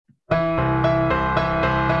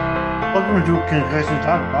Welcome to Concussion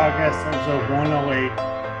Talk Podcast, episode 108.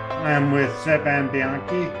 I'm with Stefan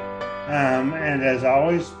Bianchi. And as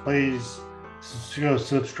always, please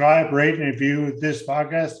subscribe, rate, and review this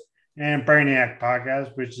podcast and BRAINIAC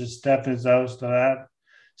podcast, which is Stefan's host of that.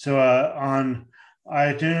 So on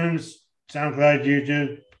iTunes, SoundCloud,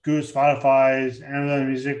 YouTube, Google, Spotify, Amazon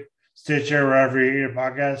Music, Stitcher, wherever you hear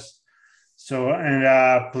podcasts. So,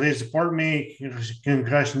 and please support me,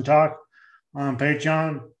 Concussion Talk, on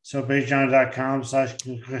Patreon. So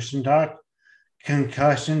patreon.com/concussion talk.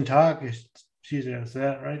 Concussion talk. Excuse me, is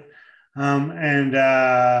that right?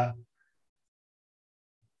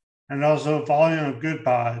 And also following on Good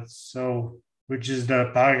Pods. So which is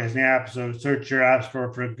the podcasting app. So search your app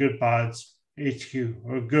store for Good Pods HQ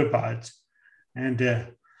or Good Pods. And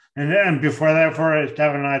then before that, before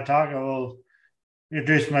Stefan and I talk, I will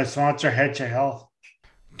introduce my sponsor, HeadCheck Health.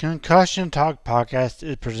 Concussion Talk Podcast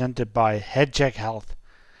is presented by HeadCheck Health.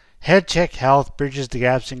 HeadCheck Health bridges the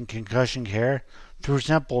gaps in concussion care through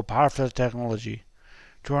simple, powerful technology.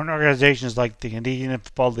 Join organizations like the Canadian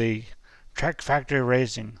Football League, Track Factory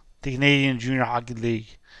Racing, the Canadian Junior Hockey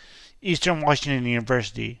League, Eastern Washington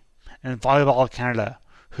University, and Volleyball Canada,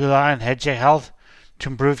 who rely on HeadCheck Health to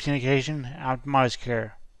improve communication and optimize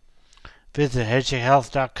care. Visit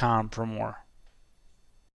headcheckhealth.com for more.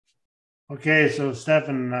 Okay, so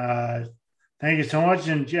Stefan, thank you so much.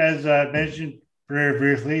 And as I mentioned very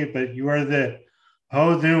briefly, but you are the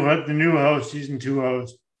new host, season 2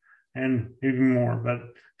 host, and even more. But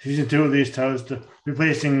season 2 of these hosts,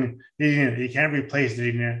 replacing you can't replace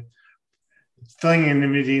it, filling in the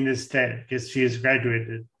meeting instead because she has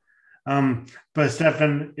graduated. But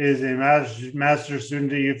Stefan is a master's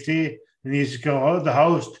student at U of T, and he's the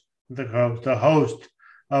host of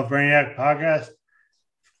BRAINIAC podcast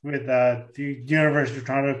with the University of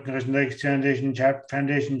Toronto Concussion Lakes Foundation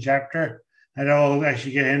chapter. And I'll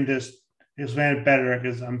actually get him to explain it better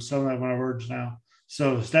because I'm still not my words now.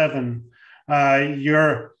 So, Stefan, thanks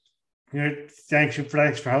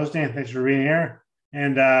for hosting and thanks for being here.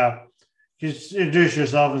 And just introduce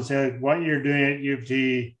yourself and say what you're doing at U of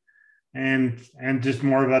T and just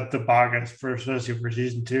more about the podcast especially for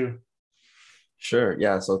season 2. Sure.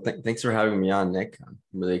 Yeah. So thanks for having me on, Nick. I'm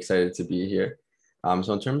really excited to be here.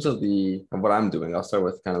 So in terms of what I'm doing, I'll start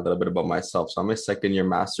with kind of a little bit about myself. So I'm a second-year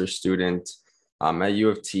master's student at U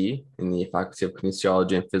of T in the Faculty of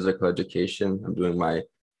Kinesiology and Physical Education. I'm doing my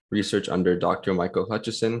research under Dr. Michael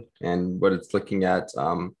Hutchison, and what it's looking at,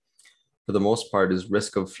 for the most part, is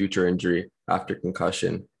risk of future injury after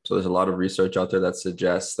concussion. So there's a lot of research out there that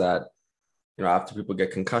suggests that, after people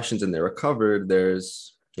get concussions and they're recovered,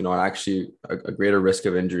 there's, actually a greater risk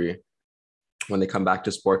of injury when they come back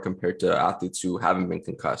to sport compared to athletes who haven't been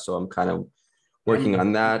concussed. So I'm kind of working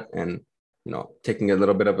on that and, taking a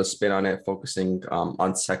little bit of a spin on it, focusing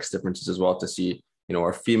on sex differences as well to see,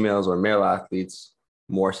 are females or male athletes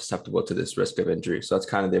more susceptible to this risk of injury. So that's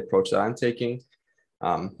kind of the approach that I'm taking.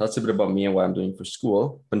 That's a bit about me and what I'm doing for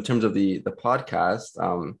school. But in terms of the podcast,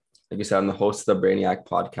 like I said, I'm the host of the BRAINIAC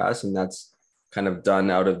podcast, and that's kind of done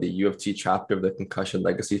out of the U of T chapter of the Concussion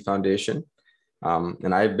Legacy Foundation.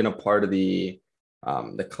 And I've been a part of the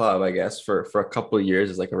club, I guess, for a couple of years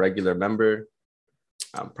as like a regular member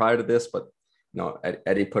prior to this. But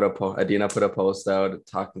Adina put a post out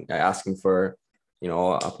asking for a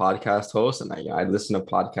podcast host, and I listen to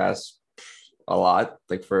podcasts a lot,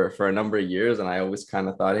 like for a number of years, and I always kind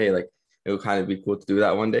of thought, hey, like it would kind of be cool to do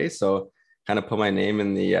that one day. So kind of put my name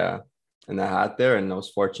in the hat there, and I was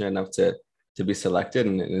fortunate enough to be selected,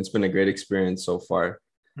 and it's been a great experience so far.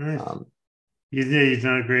 Nice. You've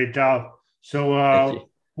done a great job. So,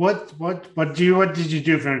 what did you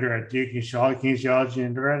do for undergrad? Do you kinesiology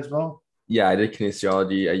undergrad as well? Yeah, I did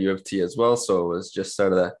kinesiology at U of T as well. So it was just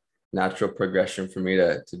sort of the natural progression for me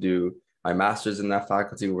to do my master's in that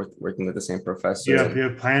faculty, working with the same professor. Do you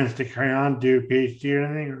have plans to carry on, do a PhD or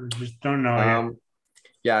anything, or just don't know yet?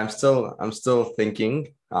 Yeah, I'm still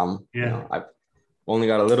thinking. I've only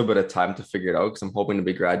got a little bit of time to figure it out because I'm hoping to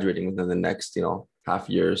be graduating within the next half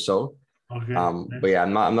year or so. Okay. But yeah,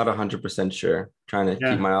 I'm not 100% sure. Trying to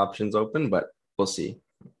keep my options open, but we'll see.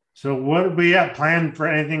 So what do we have planned for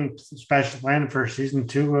anything special planned for season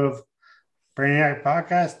 2 of BRAINIAC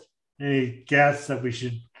podcast? Any guests that we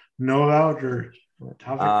should know about or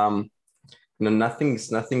topic?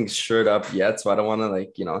 Nothing's shored up yet, so I don't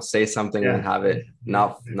want to say something and have it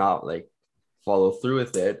not like follow through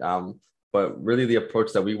with it. But really the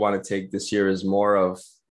approach that we want to take this year is more of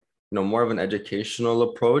an educational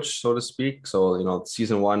approach, so to speak. So,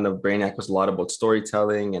 season 1 of BRAINIAC was a lot about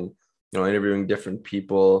storytelling and, interviewing different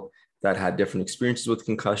people that had different experiences with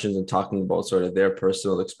concussions and talking about sort of their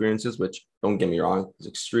personal experiences, which, don't get me wrong, is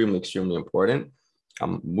extremely, extremely important.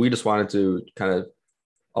 We just wanted to kind of,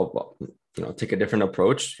 take a different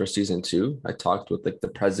approach for season 2. I talked with like the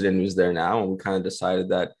president who's there now, and we kind of decided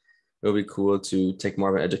that it would be cool to take more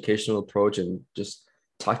of an educational approach and just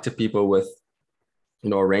talk to people with,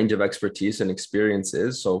 a range of expertise and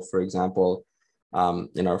experiences. So, for example,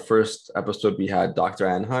 in our first episode, we had Dr.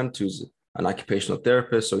 Ann Hunt, who's an occupational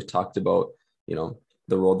therapist. So we talked about,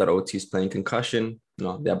 the role that OTs play in concussion.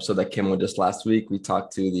 The episode that came out just last week, we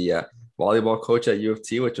talked to the volleyball coach at U of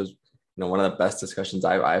T, which was, one of the best discussions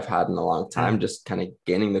I've had in a long time. Just kind of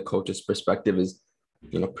gaining the coach's perspective is,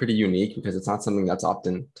 pretty unique because it's not something that's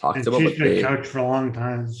often talked about. She's been a coach for a long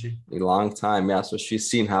time. A long time, yeah. So she's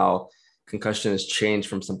seen how concussion has changed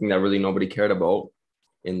from something that really nobody cared about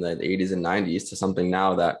in the 80s and 90s to something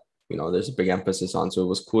now that, there's a big emphasis on. So it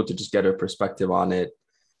was cool to just get her perspective on it.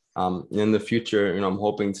 In the future, I'm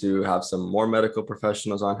hoping to have some more medical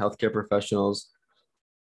professionals on, healthcare professionals,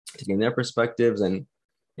 taking their perspectives, and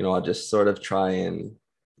I'll just sort of try and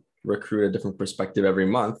recruit a different perspective every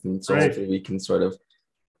month. And so hopefully we can sort of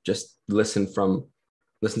just listen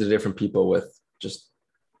to different people with just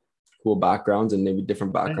cool backgrounds and maybe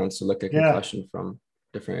different backgrounds to look at concussion from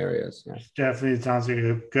different areas. Yeah. Definitely sounds like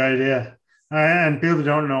a good idea. And people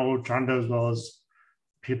don't know Toronto as well as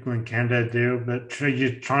people in Canada do, but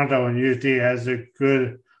Toronto and UT has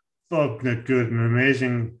an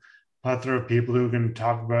amazing plethora of people who can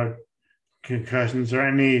talk about concussions or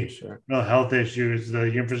any real health issues. The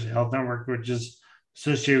University Health Network, which is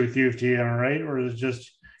associated with U of T, am I right? Or is it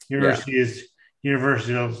just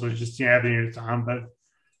university also just the avenue it's on?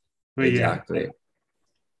 But exactly.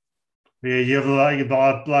 Yeah, you have a lot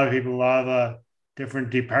of people, a lot of different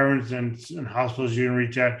departments and hospitals you can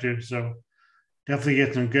reach out to. So definitely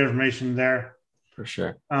get some good information there. For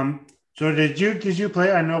sure. So did you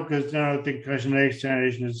play? I know because the concussion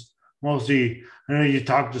examination is mostly. I know you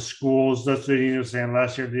talk to schools. That's what you were saying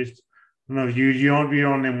last year. At least, you don't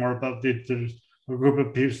know anymore about the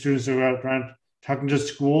group of students who are out talking to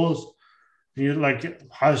schools.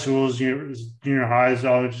 Like high schools, junior highs,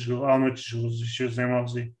 elementary schools. You should say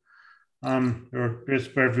mostly. Or it's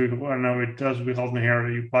better if I know it does. We call them here.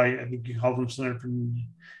 I think you call them center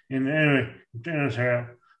in Ontario.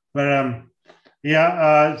 But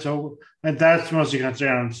so and that's mostly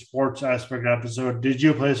concentrated on sports aspect of it. So did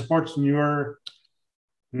you play sports when you were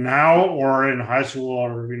now or in high school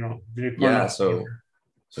or Yeah, so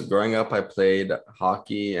growing up I played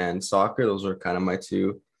hockey and soccer. Those were kind of my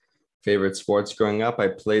two favorite sports growing up. I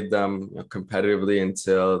played them competitively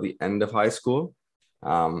until the end of high school.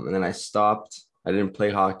 And then I stopped. I didn't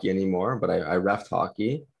play hockey anymore, but I reffed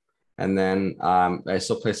hockey. And then I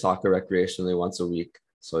still play soccer recreationally once a week.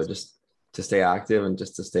 So just to stay active and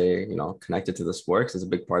just to stay, connected to the sport, because it's a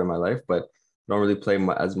big part of my life, but I don't really play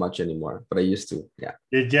as much anymore, but I used to. Yeah.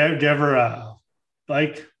 Did you ever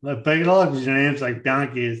bike at all? Because your name's like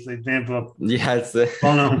Bianchi. It's like the name of it's the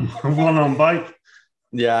well-known bike.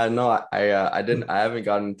 Yeah, no, I didn't. I haven't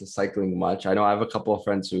gotten into cycling much. I know I have a couple of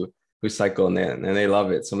friends who cycle and they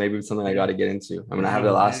love it. So maybe it's something I got to get into. I mean, I have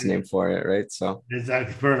the last name for it, right? So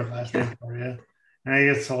exactly, perfect last name for it. And I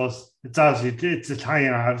guess it's obviously it's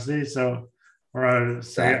Italian, obviously. So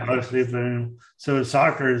obviously, but so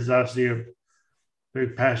soccer is obviously a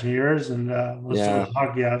big passion of yours, and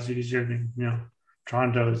hockey obviously because you're in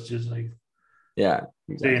Toronto is just like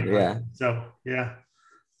exactly. So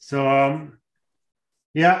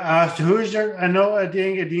who's your? I know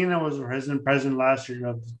Adina was president last year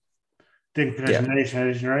of the Concussion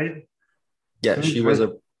Nation, right? Yeah, she was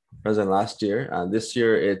a president last year. This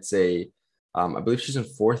year it's I believe she's in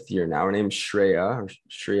 4th year now. Her name's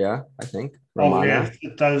Shreya, I think. Romana.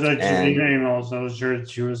 That was actually her name also. I was sure that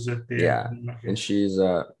she was at the and she's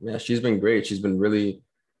been great. She's been really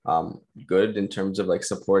good in terms of like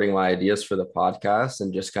supporting my ideas for the podcast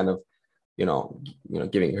and just kind of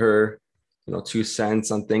giving her 2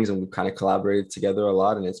 cents on things, and we've kind of collaborated together a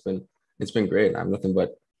lot, and it's been great. I have nothing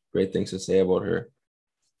but great things to say about her.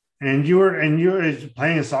 And you were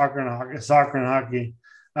playing soccer and hockey.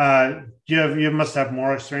 You must have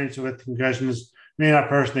more experience with concussions, maybe not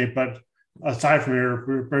personally, but aside from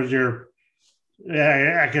your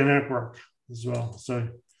academic work as well. So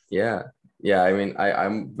yeah. I mean,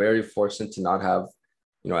 I'm very fortunate to not have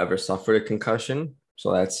ever suffered a concussion.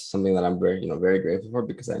 So that's something that I'm very very grateful for,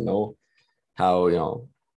 because I know how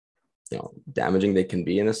damaging they can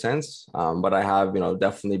be in a sense. But I have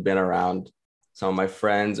definitely been around some of my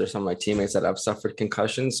friends or some of my teammates that have suffered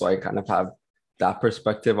concussions, so I kind of have that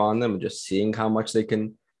perspective on them, and just seeing how much they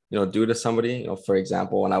can do to somebody. For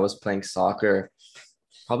example, when I was playing soccer,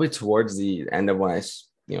 probably towards the end of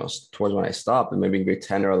towards when I stopped, and maybe in grade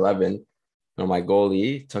 10 or 11, my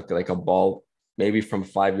goalie took like a ball maybe from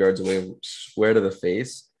 5 yards away, square to the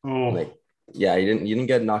face. And Oh, like, yeah, he didn't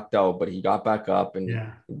get knocked out, but he got back up and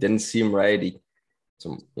yeah, it didn't seem right.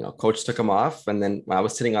 Coach took him off. And then when I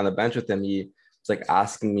was sitting on the bench with him, he was like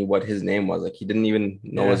asking me what his name was. Like he didn't even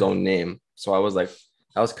know his yeah, own name. So I was like,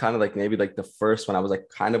 that was kind of like maybe like the first when I was like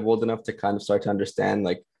kind of old enough to kind of start to understand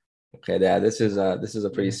like, okay, yeah, this is a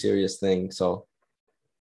pretty yeah. serious thing. So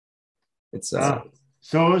it's So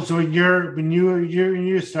when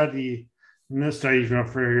you study in this study,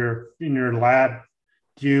 for in your lab,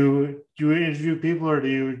 do you interview people, or do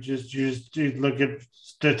you look at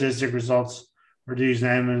statistic results, or do you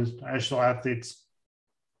examine actual athletes?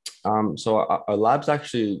 so our lab's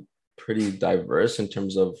actually pretty diverse in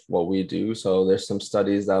terms of what we do. So there's some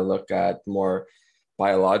studies that look at more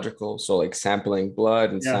biological, so like sampling blood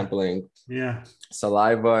and Yeah, sampling yeah,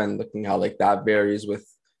 saliva and looking how like that varies with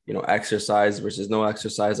exercise versus no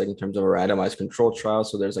exercise, like in terms of a randomized control trial.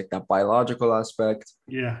 So there's like that biological aspect,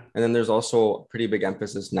 yeah. and then there's also a pretty big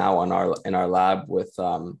emphasis now on our lab with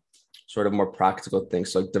sort of more practical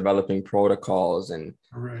things, so like developing protocols and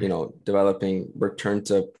All right. developing return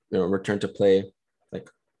to play like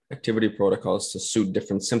activity protocols to suit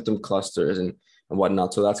different symptom clusters and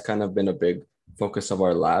whatnot. So that's kind of been a big focus of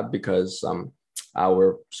our lab because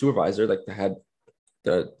our supervisor, like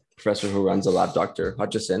the professor who runs the lab, Dr.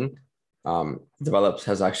 Hutchison,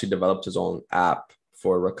 has actually developed his own app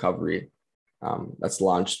for recovery that's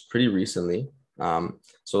launched pretty recently.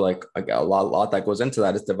 So like a lot that goes into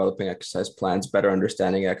that is developing exercise plans, better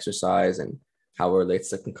understanding exercise and how it relates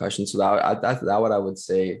to concussion. So that what I would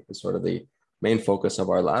say is sort of the main focus of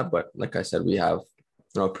our lab. But like I said, we have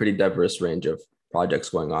a pretty diverse range of projects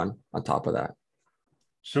going on top of that.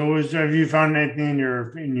 So, have you found anything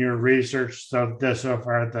in your research so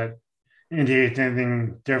far that indicates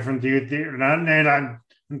anything different? Do you think, not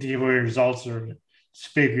thinking about your results or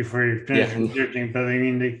speak before you finish Yeah. researching, but I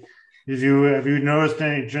mean, have you noticed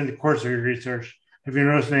any during the course of your research? Have you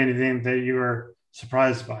noticed anything that you were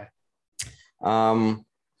surprised by? Um,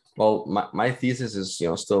 well, my thesis is,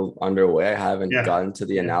 still underway. I haven't Yeah, gotten to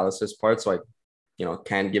the yeah. analysis part, so I,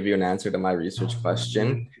 can't give you an answer to my research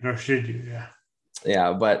question. Nor should you? Yeah,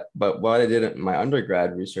 Yeah, but what I did in my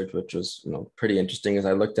undergrad research, which was, pretty interesting, is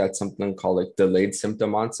I looked at something called like delayed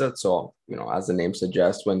symptom onset. So, as the name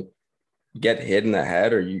suggests, when you get hit in the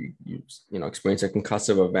head or you experience a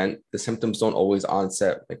concussive event, the symptoms don't always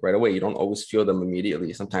onset like right away. You don't always feel them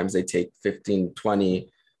immediately. Sometimes they take 15,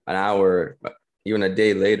 20, an hour, even a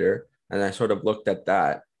day later. And I sort of looked at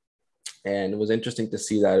that, and it was interesting to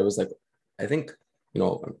see that it was like, I think,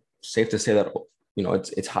 safe to say that,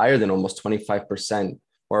 it's higher than almost 25%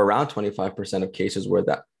 or around 25% of cases where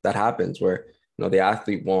that happens, where, the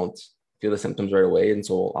athlete won't feel the symptoms right away. And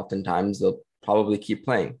so oftentimes they'll probably keep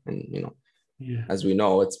playing. And, yeah, as we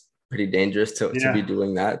know, it's pretty dangerous to be yeah,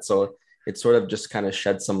 doing that. So it sort of just kind of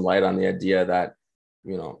shed some light on the idea that,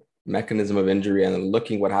 mechanism of injury and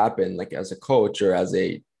looking what happened, like as a coach or as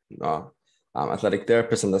a uh, athletic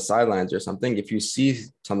therapist on the sidelines or something, if you see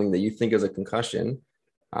something that you think is a concussion,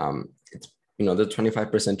 it's, there's a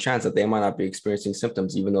 25% chance that they might not be experiencing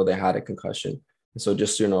symptoms, even though they had a concussion. And so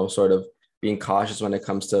just, sort of being cautious when it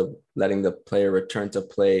comes to letting the player return to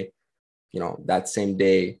play, that same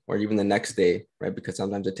day or even the next day, right? Because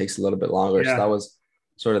sometimes it takes a little bit longer. So that yeah. was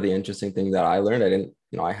sort of the interesting thing that I learned. I didn't,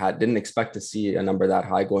 didn't expect to see a number that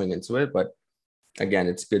high going into it, but again,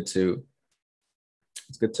 it's good to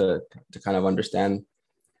kind of understand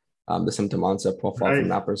the symptom onset profile from Right.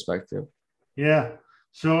 that perspective. Yeah.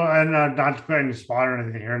 So, and not to put any spot or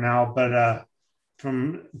anything here now, but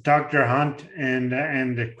from Dr. Hunt and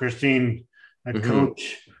Christine, Mm-hmm.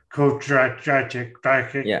 Coach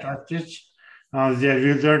Dragic, Yeah. have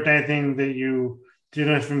you learned anything that you did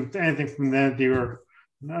you from anything from them that you were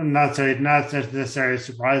not necessarily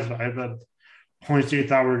surprised by, but points that you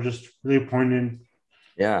thought were just really poignant?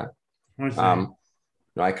 Yeah. Points that, Um,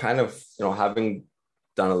 I kind of, having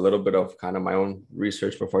done a little bit of kind of my own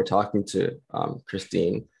research before talking to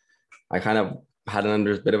Christine, I kind of had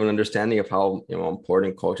bit of an understanding of how,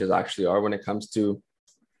 important coaches actually are when it comes to,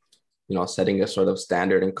 setting a sort of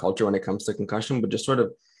standard and culture when it comes to concussion, but just sort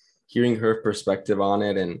of hearing her perspective on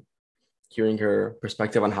it and hearing her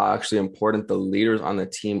perspective on how actually important the leaders on the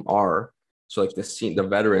team are. So like the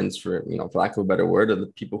veterans, for lack of a better word, or the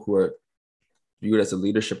people who are viewed as the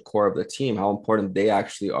leadership core of the team, how important they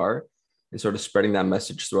actually are, and sort of spreading that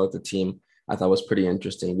message throughout the team, I thought was pretty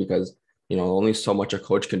interesting because, only so much a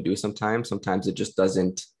coach can do sometimes. Sometimes it just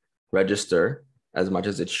doesn't register as much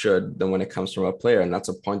as it should than when it comes from a player. And that's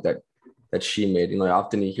a point that that she made.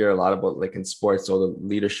 Often you hear a lot about like in sports, so the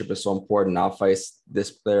leadership is so important. Alpha is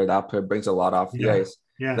this player, that player brings a lot off the Yeah. ice.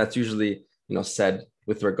 Yeah. That's usually, said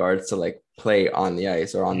with regards to like play on the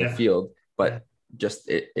ice or on the Yeah. field. Yeah. But just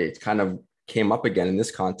it kind of came up again in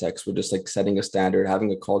this context. We're just like setting a standard,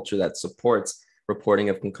 having a culture that supports reporting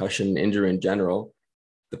of concussion and injury in general.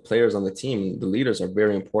 The players on the team, the leaders are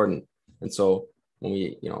very important. And so when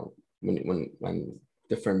we, when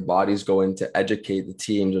different bodies go in to educate the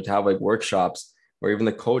teams or to have like workshops, or even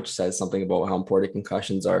the coach says something about how important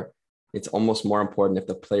concussions are, it's almost more important if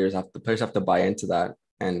the players have to buy into that,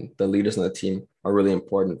 and the leaders on the team are really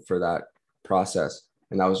important for that process.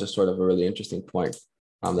 And that was just sort of a really interesting point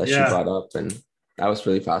that she Yeah. brought up, and I was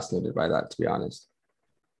really fascinated by that, to be honest.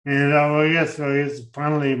 And I guess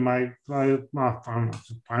finally,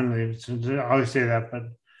 finally, I always say that, but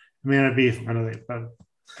it may not be finally, but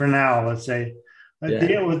for now, let's say,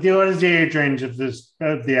 Yeah. what is the age range of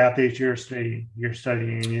the athletes you're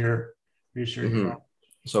studying, your research Mm-hmm. on?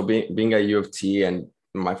 So being at U of T, and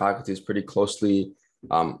my faculty is pretty closely,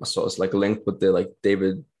 so it's like linked with the like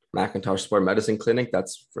David McIntosh Sport Medicine Clinic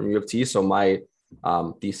that's from U of T. So my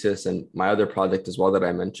thesis and my other project as well that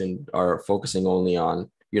I mentioned are focusing only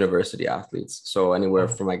on university athletes. So anywhere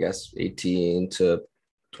from, I guess, 18 to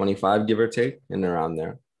 25, give or take, and around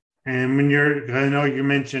there. And I know you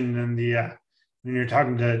mentioned in the when you're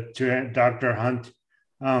talking to Dr. Hunt,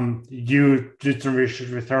 you did some research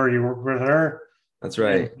with her. You worked with her. That's And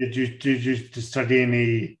right. did you study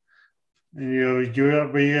any? Were you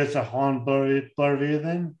guys a Holland Blurview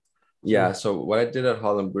then? Yeah. So what I did at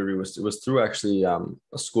Holland Brewery was through actually a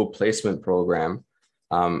school placement program.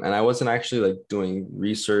 And I wasn't actually like doing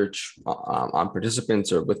research on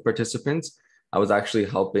participants or with participants. I was actually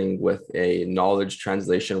helping with a knowledge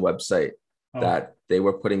translation website Oh, that they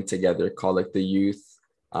were putting together called like the Youth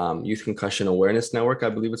Concussion Awareness Network, I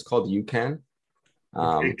believe it's called UCAN.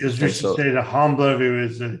 okay. Because we And should so say the Holland Blurview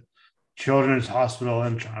is a children's hospital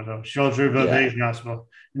in Toronto, Children's yeah, Rehabilitation Hospital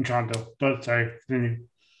in Toronto. But sorry, continue.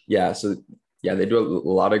 yeah. So yeah, they do a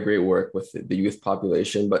lot of great work with the youth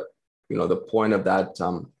population, but the point of that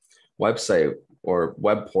website or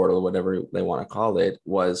web portal, whatever they want to call it,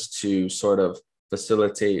 was to sort of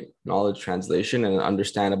facilitate knowledge translation in an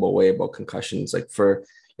understandable way about concussions, like for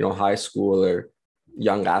high school or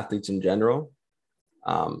young athletes in general.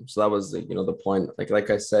 So that was the point. Like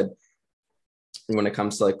I said, when it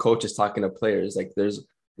comes to like coaches talking to players, like there's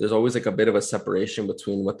always like a bit of a separation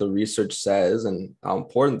between what the research says and how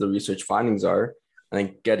important the research findings are, and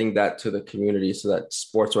then getting that to the community so that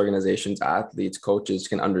sports organizations, athletes, coaches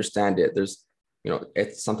can understand it. There's,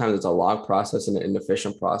 it's sometimes it's a long process and an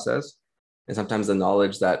inefficient process. And sometimes the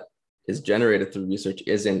knowledge that is generated through research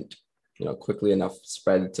isn't, quickly enough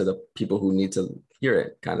spread to the people who need to hear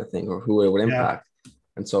it, kind of thing, or who it would Yeah, impact.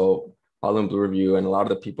 And so Holland Blue Review and a lot of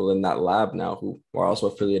the people in that lab now who are also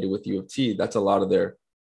affiliated with U of T, that's a lot of their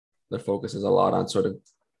focus is a lot on sort of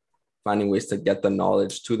finding ways to get the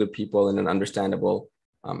knowledge to the people in an understandable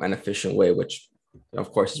and efficient way, which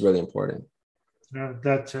of course is really important.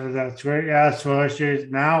 that's great. Yeah, so actually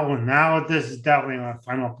now this is definitely my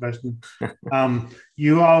final question.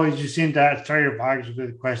 You seem to start your podcast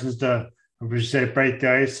with questions to, I would say, break the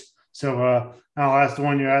ice. So I'll ask the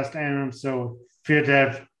one you asked, Adam. So if you had to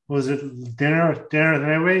have, was it dinner with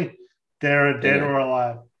anybody, dead or Dinner.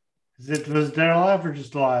 alive? Was it dead or alive or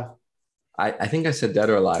just alive? I think I said dead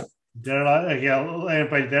or alive. Dead or alive? Like, yeah,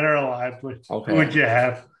 anybody dead or alive? Who would Okay. you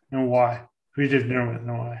have and why? Who you did dinner with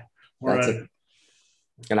and why? Or That's a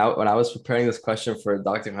And when I was preparing this question for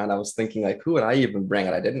Dr. Hunt, I was thinking like, who would I even bring?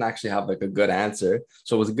 And I didn't actually have like a good answer.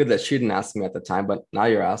 So it was good that she didn't ask me at the time, but now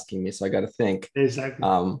you're asking me, so I got to think. exactly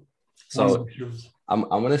Um, one of so the shoes. I'm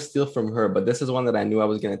gonna steal from her, but this is one that I knew I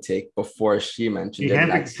was gonna take before she mentioned You it.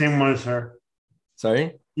 can't pick the same one as her.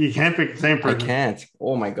 Sorry, You can't pick the same I person. can't.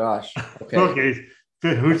 Oh my gosh. Okay. Okay. Who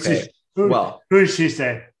Okay. who did she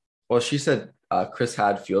say? Well, she said Chris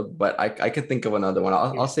Hadfield, but I could think of another one.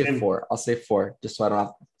 I'll say And four. I'll say four, just so I don't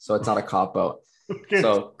have, so it's not a cop out. okay.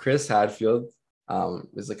 So Chris Hadfield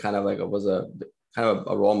is a kind of like was a kind of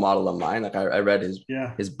a role model of mine. Like I read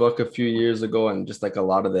Yeah. his book a few years ago, and just like a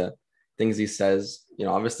lot of the things he says,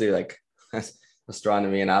 obviously like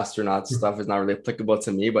astronomy and astronaut stuff is not really applicable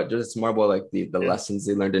to me, but just it's more about like the Yeah. lessons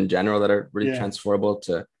they learned in general that are really Yeah. transferable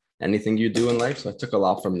to anything you do in life. So I took a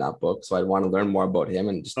lot from that book. So I want to learn more about him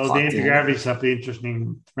and just So the talk to him. anti-gravity stuff be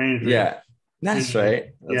interesting. Very interesting. Yeah, that's Interesting. right.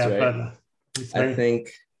 That's Yeah, right. but it's I very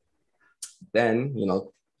think then,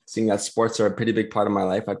 seeing that sports are a pretty big part of my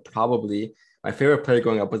life, my favorite player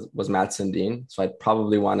growing up was Matt Sundin. So I'd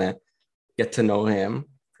probably want to get to know him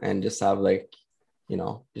and just have like,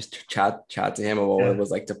 just chat to him about what it Yeah.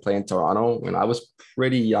 was like to play in Toronto. When I was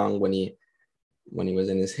pretty young when he was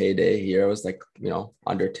in his heyday here, I was like,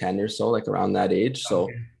 under 10 or so, like around that age. So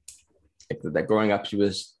Okay. like that growing up, he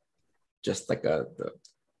was just like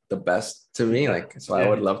the best to me. Yeah. Like, so I Yeah.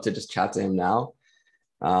 would love to just chat to him now.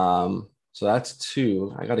 So that's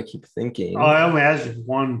two. I got to keep Oh, thinking. I only asked you for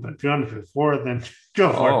one, but if you want for four, then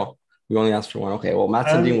go for it. Oh, we only asked for one. Okay, well, Matt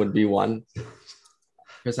Sundin Um, would be one.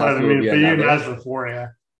 Chris but I Hadfield would mean, be but you can ask another. for four, yeah.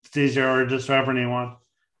 It's easier, or just whoever you want.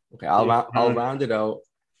 Okay, Yeah. I'll round it out.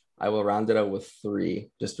 I will round it out with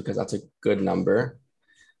three, just because that's a good number.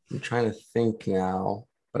 I'm trying to think now,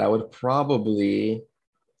 but I would probably.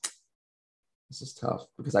 This is tough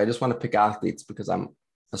because I just want to pick athletes because I'm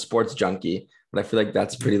a sports junkie, but I feel like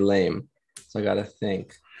that's pretty lame. So I gotta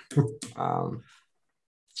think. Um,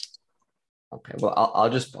 okay, well, I'll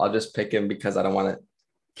just pick him because I don't want to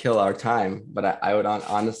kill our time. But I would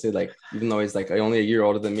honestly like, even though he's like only a year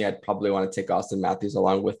older than me, I'd probably want to take Austin Matthews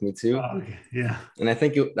along with me too. Okay. Yeah. And I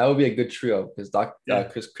think that would be a good trio because Yeah.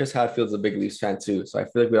 Chris Hadfield's a big Leafs fan too. So I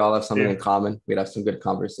feel like we all have something Yeah. in common. We'd have some good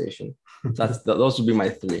conversation. So those would be my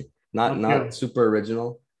three. Not Okay. super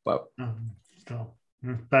original, but So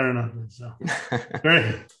better enough. So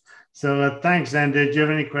great. So thanks. And did you have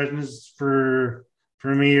any questions for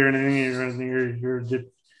me or anything? Or anything?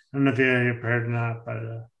 I don't know if you're prepared or not,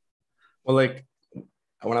 but well, like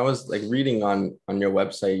when I was like reading on your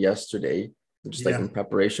website yesterday, just like yeah. in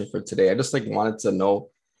preparation for today, I just like wanted to know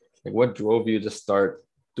like what drove you to start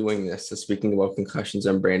doing this, so speaking about concussions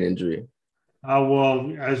and brain injury.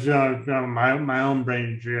 Well, as my own brain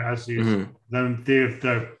injury, I see Hmm.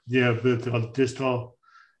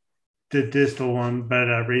 the distal one,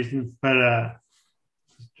 but reason, but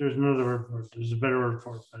there's another word for it. There's a better word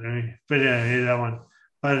for it, but anyway, but yeah, I hate that one.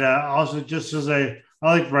 But also, just as I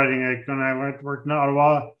like writing. Like when I went to work in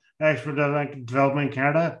Ottawa, expert development in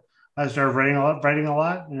Canada, I started writing a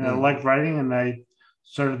lot, and I Hmm. liked writing, and I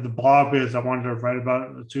started the blog because I wanted to write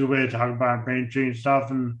about it's a good way to talk about brain tree and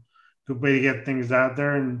stuff, and good way to get things out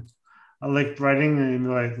there. And I liked writing,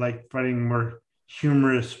 and I like writing more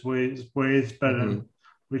humorous ways, but Hmm.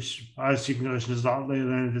 which obviously concussion is not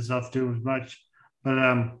limited itself to as much. But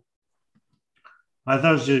I thought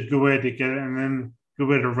it was a good way to get it, and then good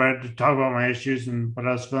way to write to talk about my issues and what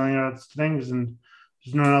I was feeling about things, and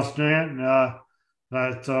there's no one else doing it. And,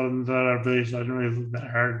 that's that I didn't really look that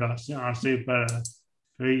hard, honestly. But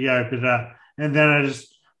yeah, and then I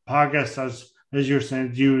just podcast as you were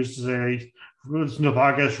saying, you used to say, listen to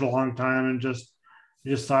podcasts for a long time, and just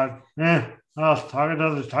thought, I'll talk to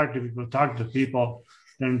others, talk to people,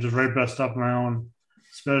 than just write about stuff on my own.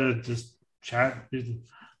 It's better to just chat.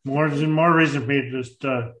 More reason for me to just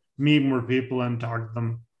meet more people and talk to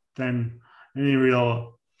them than any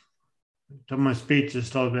real. My speech is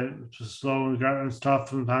still a bit just slow and stuff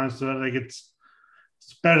sometimes. So like it's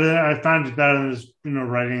better. I find it better than just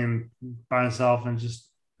writing by myself and just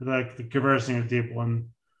like the conversing with people and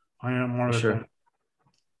finding out more For about sure. them.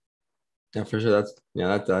 Yeah, for sure.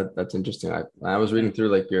 That's interesting. I was Yeah, reading through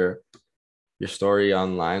like your story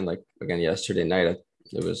online, like again yesterday night.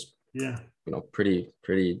 It was yeah. pretty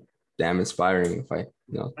damn inspiring if I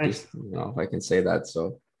Thanks, if I can say that.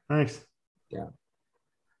 So thanks. yeah.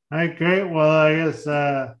 All right, great. Well, I guess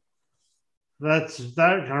that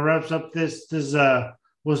kind of wraps up this was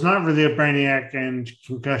not really a brainiac and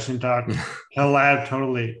concussion talk collab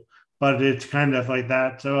totally, but it's kind of like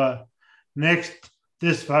that. So next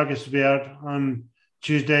this podcast will be out on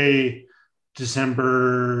Tuesday,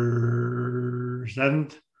 December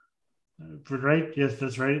 7th. Right? Yes,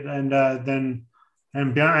 that's right. And then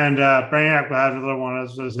Brainiac will have another one. I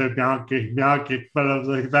was going to say Bianchi, but I was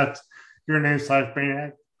like, that's your name slash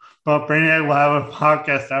Brainiac. But Brainiac will have a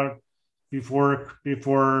podcast out before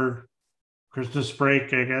Christmas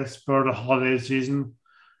break, I guess, for the holiday season.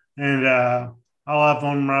 And I'll have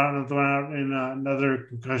another one out in another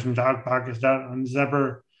concussion talk podcast out on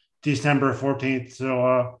December 14th.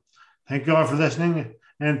 So thank you all for listening,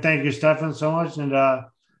 and thank you, Stefan, so much. And we'll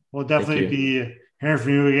Thank definitely you. be hearing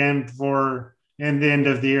from you again for in the end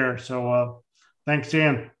of the year. So thanks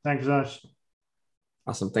again. Thanks so much.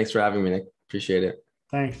 Awesome. Thanks for having me, Nick. Appreciate it.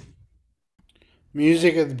 Thanks.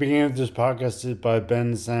 Music at the beginning of this podcast is by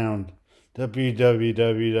Ben Sound.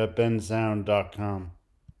 www.bensound.com.